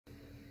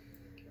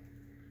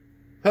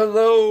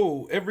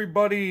Hello,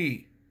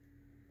 everybody.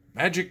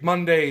 Magic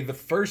Monday, the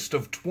 1st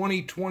of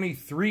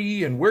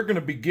 2023, and we're going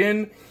to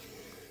begin,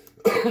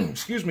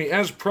 excuse me,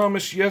 as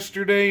promised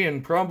yesterday,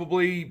 and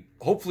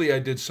hopefully I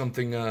did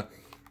something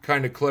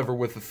kind of clever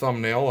with the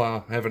thumbnail.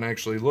 I haven't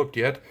actually looked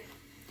yet,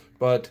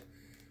 but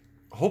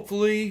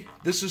hopefully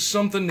this is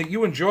something that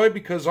you enjoy,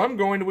 because I'm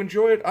going to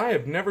enjoy it. I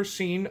have never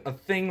seen a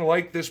thing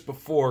like this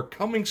before,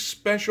 coming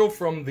special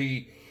from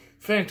the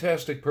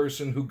fantastic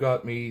person who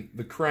got me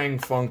the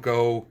Krang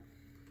Funko.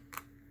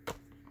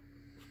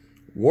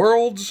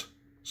 World's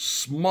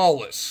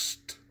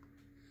smallest.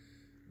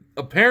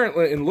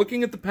 Apparently, in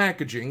looking at the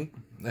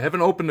packaging, I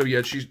haven't opened them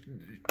yet. She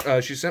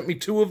sent me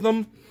two of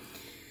them,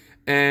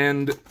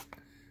 and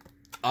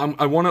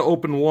I want to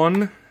open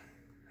one.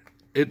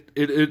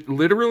 It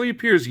literally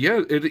appears,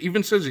 yeah, it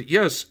even says it,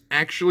 yes,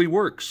 actually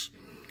works.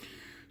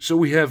 So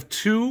we have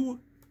two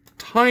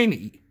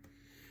tiny,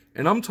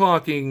 and I'm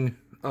talking,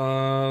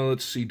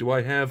 let's see, do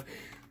I have,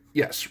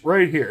 yes,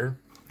 right here,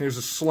 here's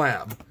a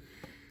slab.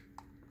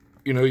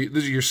 You know,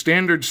 this is your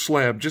standard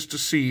slab, just to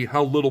see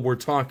how little we're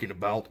talking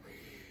about.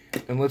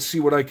 And let's see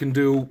what I can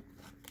do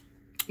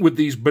with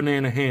these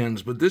banana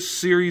hands. But this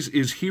series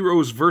is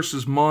Heroes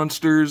vs.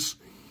 Monsters.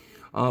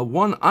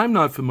 One I'm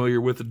not familiar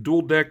with, a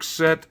dual deck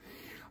set.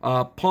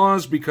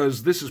 Pause,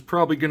 because this is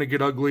probably going to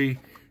get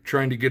ugly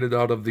trying to get it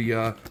out of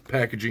the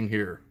packaging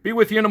here. Be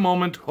with you in a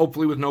moment,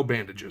 hopefully with no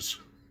bandages.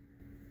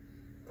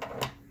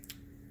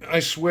 I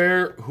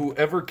swear,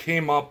 whoever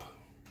came up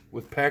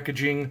with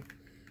packaging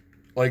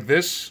like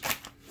this,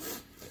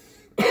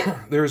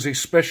 there is a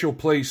special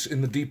place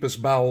in the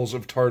deepest bowels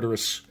of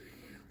Tartarus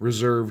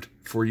reserved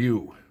for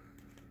you.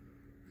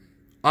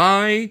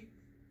 I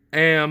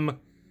am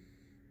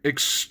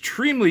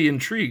extremely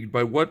intrigued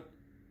by what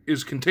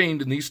is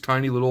contained in these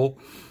tiny little,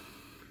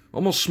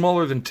 almost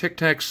smaller than Tic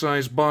Tac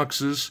size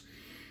boxes.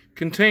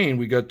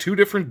 We got two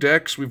different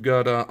decks. We've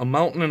got a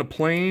mountain and a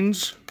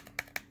plains,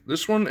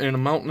 this one, and a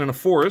mountain and a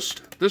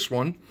forest, this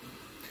one.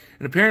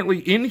 And apparently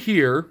in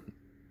here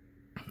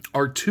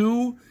are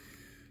two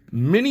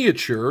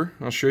miniature,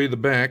 I'll show you the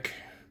back,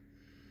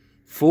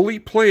 fully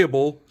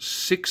playable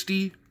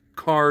 60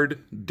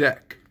 card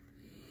deck,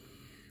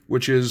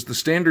 which is the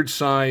standard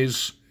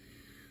size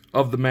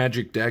of the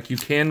Magic deck. You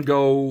can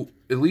go,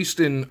 at least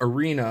in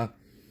Arena,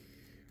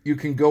 you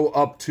can go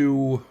up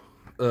to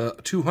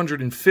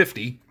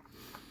 250,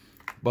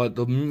 but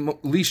the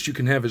least you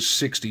can have is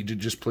 60 to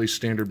just play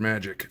standard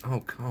Magic.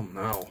 Oh, come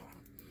now.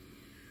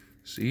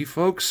 See,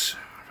 folks?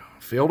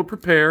 Fail to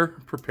prepare,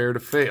 prepare to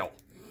fail.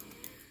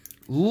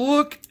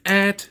 Look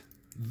at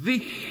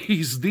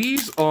these.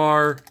 These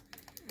are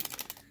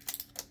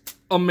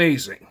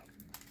amazing.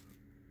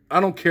 I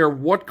don't care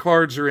what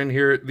cards are in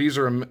here. These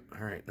are... All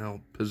right,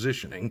 now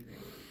positioning.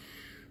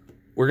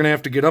 We're going to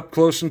have to get up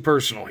close and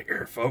personal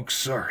here, folks.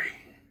 Sorry.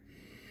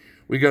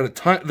 We got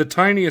the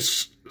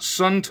tiniest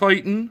Sun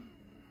Titan.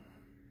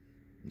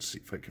 Let's see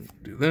if I can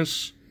do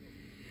this.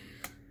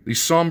 The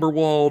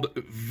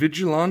Somberwald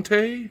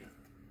Vigilante.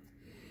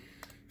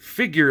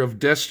 Figure of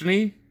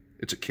Destiny.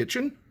 It's a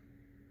kitchen?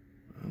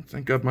 Oh,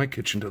 thank God my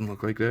kitchen doesn't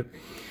look like that.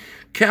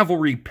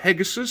 Cavalry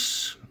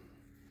Pegasus.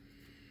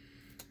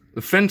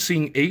 The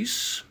Fencing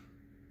Ace.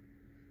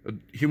 A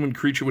human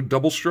creature with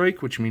double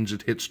strike, which means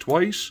it hits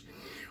twice.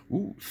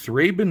 Ooh,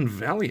 Thraben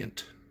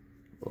Valiant.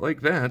 I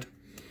like that.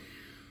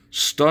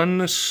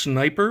 Stun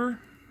Sniper.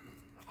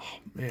 Oh,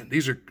 man,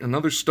 these are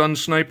another Stun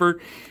Sniper.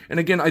 And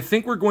again, I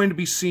think we're going to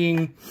be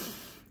seeing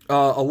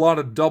a lot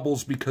of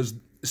doubles, because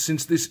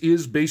since this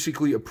is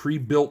basically a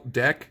pre-built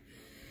deck,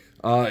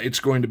 it's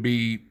going to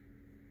be,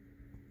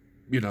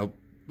 you know,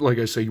 like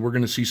I say, we're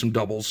going to see some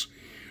doubles.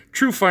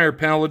 True Fire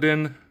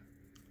Paladin,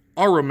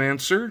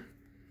 Aromancer,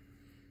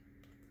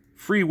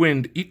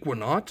 Freewind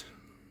Equinaut.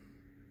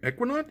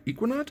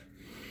 Equinaut?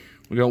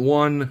 We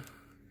got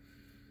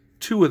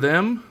two of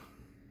them.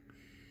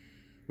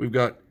 We've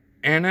got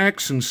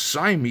Anax and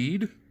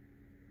Cymede.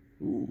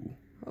 Ooh,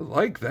 I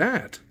like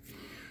that.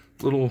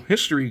 Little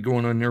history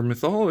going on there,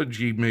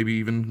 mythology maybe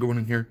even going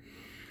in here.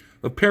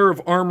 A pair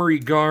of Armory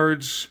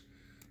Guards,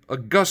 a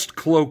Gust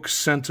Cloak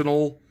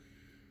Sentinel,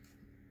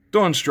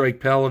 Dawnstrike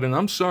Paladin.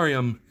 I'm sorry,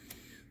 I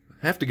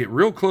have to get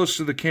real close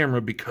to the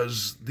camera,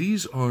 because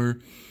these are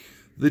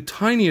the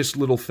tiniest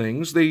little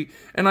things.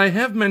 And I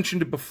have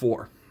mentioned it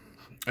before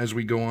as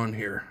we go on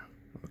here.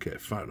 Okay, I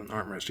found an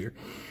armrest here.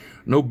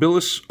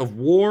 Nobilis of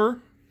War,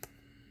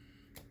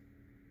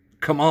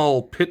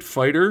 Kamal Pit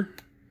Fighter,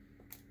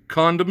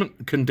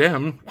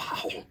 Condemn.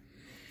 Wow.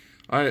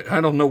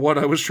 I don't know what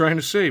I was trying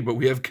to say, but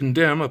we have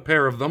Condemn, a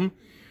pair of them.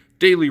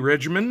 Daily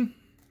Regimen.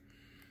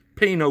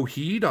 Pay no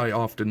heed, I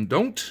often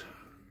don't.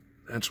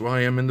 That's why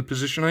I am in the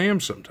position I am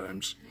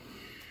sometimes.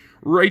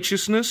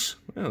 Righteousness.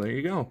 Well, there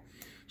you go.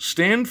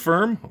 Stand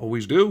Firm.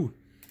 Always do.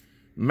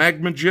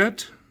 Magma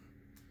Jet.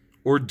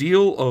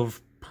 Ordeal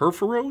of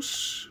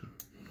Perforos.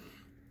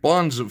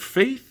 Bonds of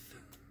Faith.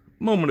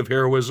 Moment of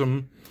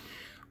Heroism.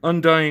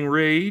 Undying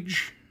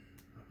Rage.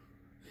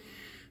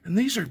 And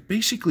these are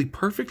basically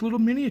perfect little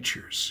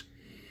miniatures.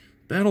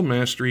 Battle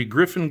Mastery,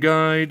 Griffin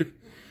Guide,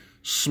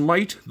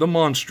 Smite the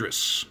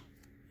Monstrous.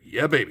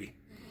 Yeah, baby.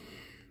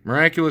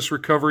 Miraculous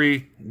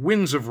Recovery.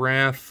 Winds of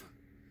Wrath.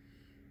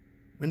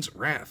 Winds of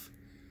Wrath.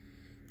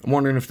 I'm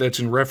wondering if that's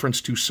in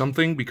reference to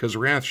something, because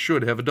Wrath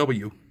should have a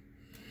W.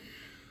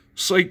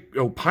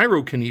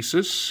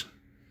 Pyrokinesis.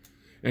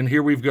 And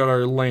here we've got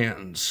our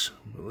lands.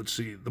 Let's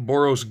see. The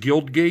Boros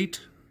Guildgate.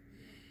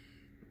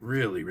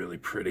 Really, really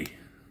pretty.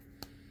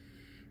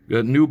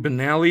 Got New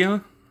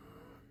Benalia.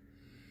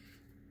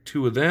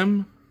 2 of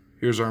them.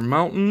 Here's our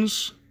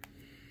mountains.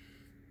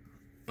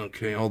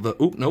 Okay, all the...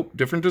 Oh, nope,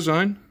 different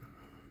design.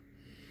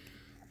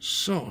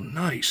 So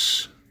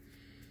nice.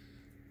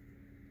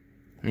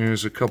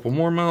 Here's a couple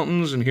more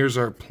mountains, and here's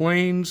our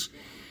plains.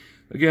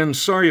 Again,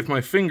 sorry if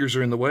my fingers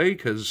are in the way,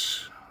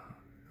 because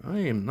I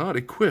am not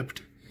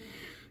equipped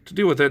to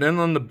deal with that. And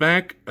on the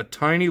back, a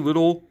tiny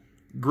little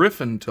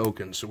griffin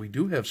token. So we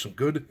do have some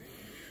good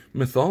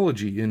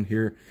mythology in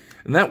here.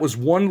 And that was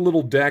one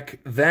little deck.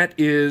 That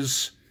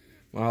is...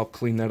 Well, I'll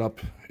clean that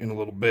up in a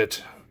little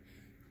bit.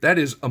 That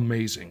is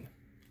amazing.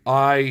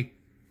 I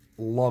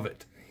love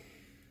it.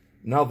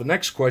 Now the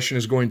next question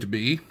is going to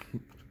be,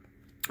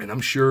 and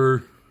I'm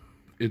sure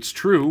it's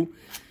true,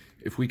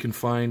 if we can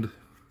find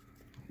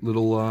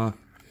little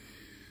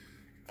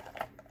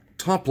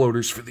top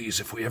loaders for these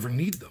if we ever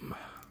need them.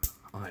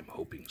 I'm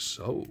hoping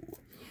so.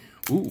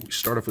 Ooh, we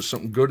start off with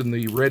something good in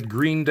the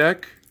red-green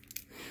deck.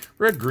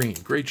 Red-green,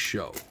 great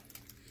show.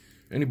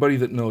 Anybody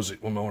that knows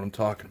it will know what I'm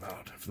talking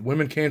about. If the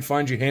women can't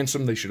find you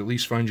handsome, they should at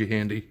least find you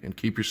handy and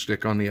keep your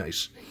stick on the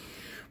ice.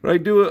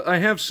 But I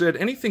have said,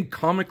 anything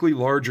comically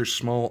large or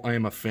small, I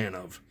am a fan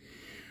of.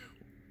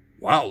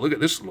 Wow, look at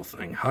this little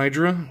thing.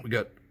 Hydra. We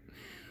got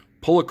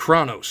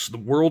Polokranos, the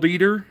World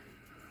Eater.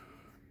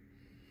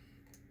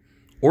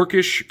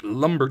 Orcish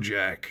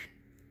Lumberjack.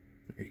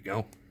 There you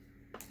go.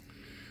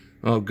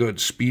 Oh, good.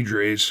 Speed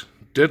Rays.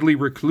 Deadly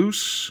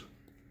Recluse.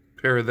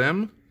 Pair of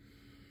them.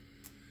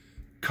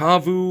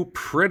 Kavu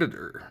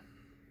Predator.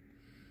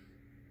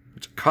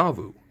 It's a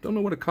Kavu. Don't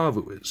know what a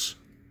Kavu is.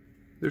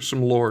 There's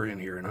some lore in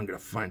here, and I'm going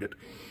to find it.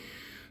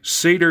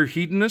 Satyr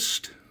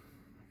Hedonist.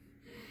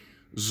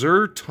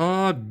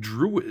 Zerta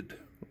Druid.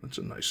 That's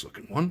a nice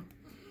looking one.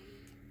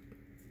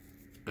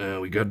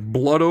 We got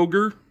Blood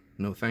Ogre.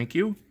 No thank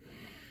you.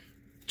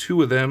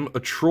 2 of them. A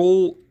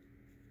Troll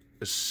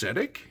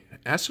Ascetic?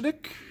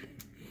 Ascetic?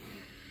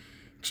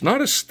 It's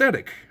not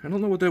aesthetic. I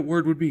don't know what that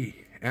word would be.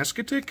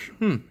 Ascetic?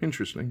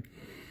 Interesting.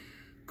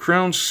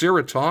 Crown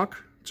Ceratok.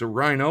 It's a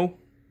rhino,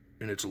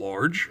 and it's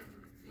large.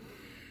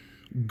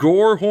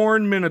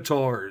 Gorehorn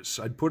Minotaurs.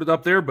 I'd put it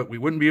up there, but we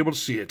wouldn't be able to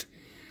see it.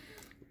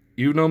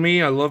 You know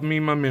me, I love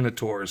me my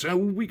Minotaurs. Oh,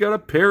 we got a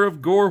pair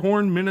of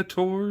Gorehorn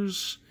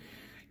Minotaurs.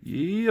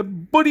 Yeah,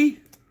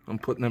 buddy. I'm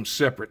putting them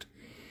separate.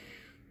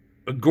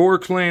 A Gore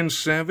Clan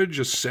Savage,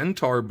 a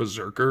Centaur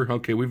Berserker.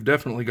 Okay, we've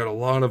definitely got a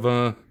lot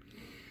of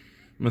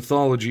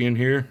mythology in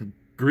here.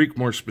 Greek,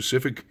 more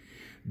specific.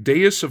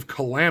 Deus of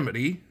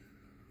Calamity.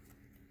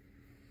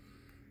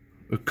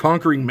 A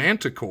Conquering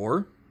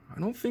Manticore. I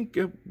don't think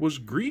it was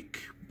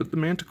Greek, but the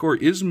Manticore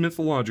is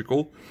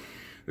mythological.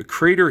 A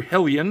Crater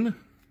Hellion.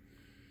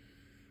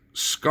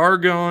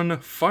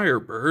 Scargon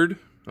Firebird.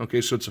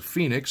 Okay, so it's a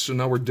phoenix, so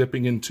now we're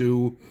dipping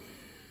into...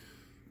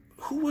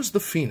 Who was the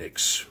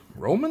phoenix?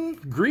 Roman?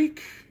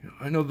 Greek?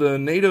 I know the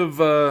Native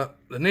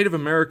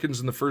Americans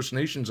and the First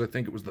Nations, I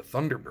think it was the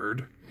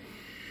Thunderbird.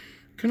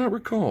 Cannot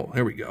recall.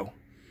 There we go.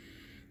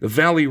 The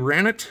Valley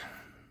Rannet.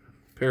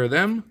 Pair of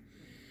them.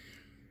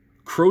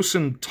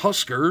 Croson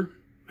Tusker.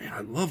 Man,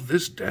 I love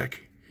this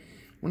deck.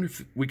 Wonder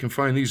if we can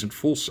find these in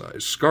full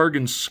size.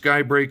 Skargan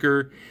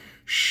Skybreaker.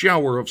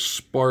 Shower of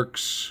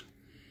Sparks.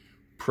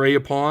 Prey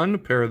Upon.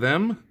 Pair of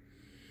them.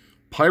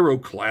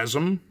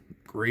 Pyroclasm.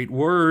 Great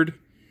word.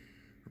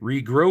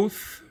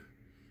 Regrowth.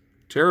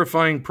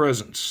 Terrifying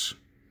Presence.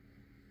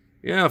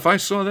 Yeah, if I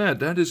saw that,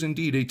 that is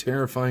indeed a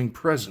terrifying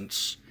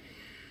presence.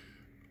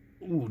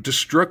 Ooh,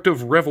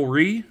 Destructive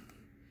Revelry.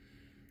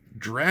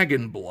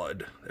 Dragon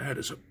Blood. That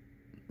is a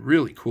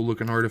really cool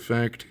looking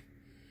artifact.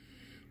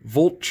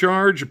 Volt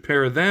Charge, a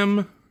pair of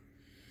them.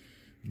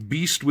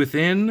 Beast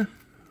Within.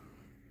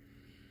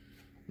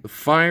 The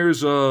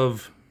Fires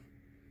of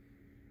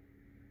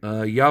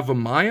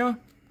Yavimaya.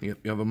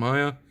 Yep,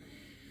 Yavimaya.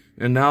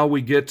 And now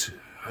we get,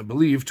 I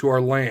believe, to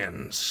our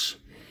lands.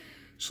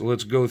 So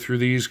let's go through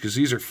these, because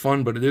these are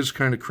fun, but it is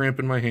kind of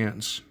cramping my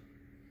hands.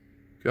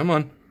 Come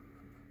on.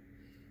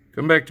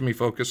 Come back to me,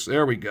 focus.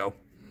 There we go.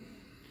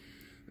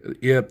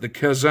 Yep, the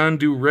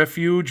Kazandu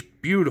Refuge.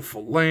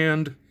 Beautiful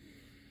land.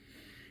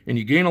 And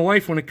you gain a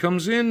life when it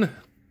comes in.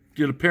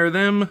 Get a pair of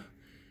them.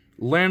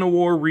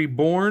 Llanowar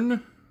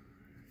Reborn.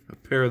 A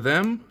pair of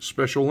them.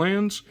 Special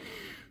lands.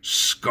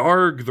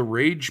 Skarg the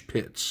Rage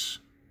Pits.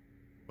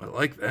 I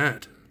like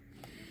that.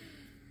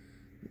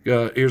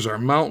 Here's our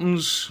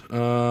mountains.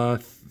 I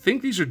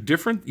think these are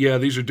different. Yeah,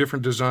 these are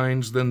different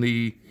designs than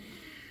the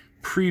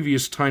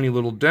previous tiny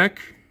little deck.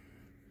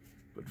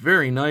 But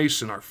very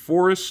nice. And our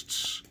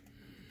forests.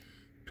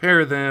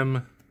 Pair of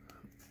them.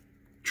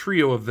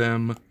 Trio of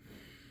them.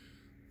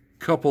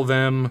 Couple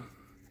them.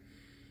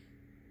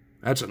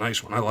 That's a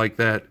nice one. I like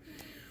that.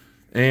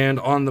 And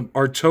on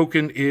our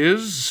token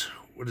is,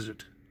 what is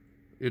it?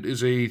 It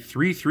is a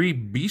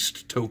 3/3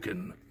 Beast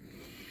token.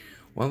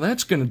 Well,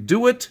 that's going to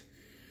do it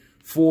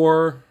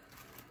for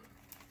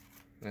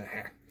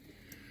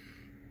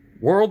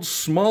World's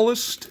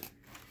Smallest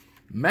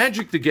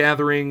Magic the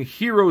Gathering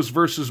Heroes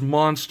versus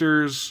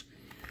Monsters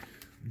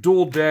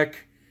Duel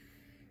deck.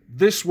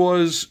 This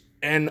was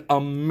an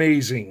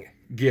amazing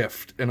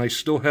gift, and I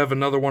still have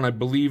another one. I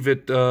believe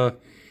it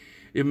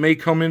may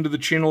come into the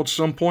channel at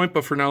some point,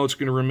 but for now it's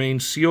going to remain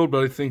sealed.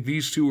 But I think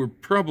these two are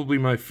probably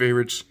my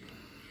favorites.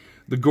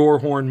 The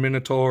Gorehorn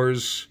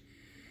Minotaurs.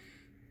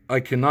 I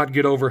cannot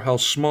get over how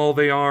small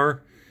they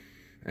are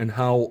and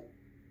how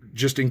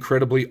just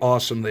incredibly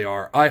awesome they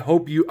are. I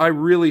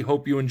really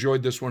hope you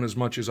enjoyed this one as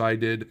much as I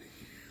did.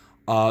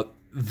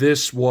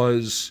 This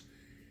was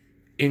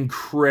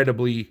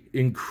incredibly,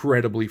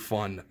 incredibly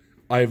fun.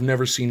 I have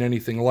never seen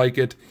anything like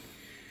it.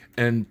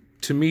 And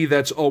to me,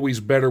 that's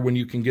always better when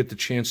you can get the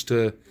chance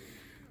to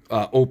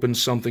open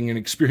something and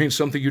experience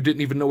something you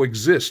didn't even know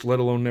exist, let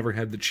alone never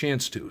had the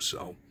chance to.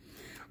 So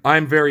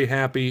I'm very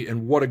happy,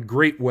 and what a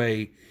great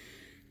way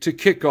to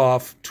kick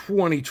off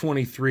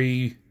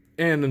 2023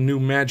 and the new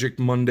Magic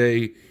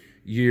Monday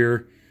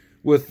year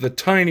with the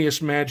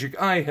tiniest Magic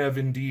I have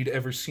indeed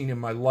ever seen in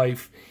my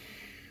life.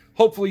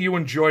 Hopefully you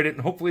enjoyed it,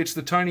 and hopefully it's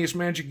the tiniest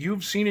Magic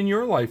you've seen in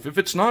your life. If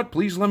it's not,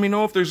 please let me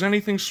know if there's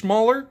anything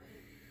smaller,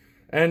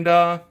 and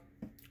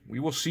we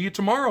will see you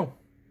tomorrow.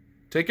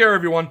 Take care,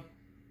 everyone.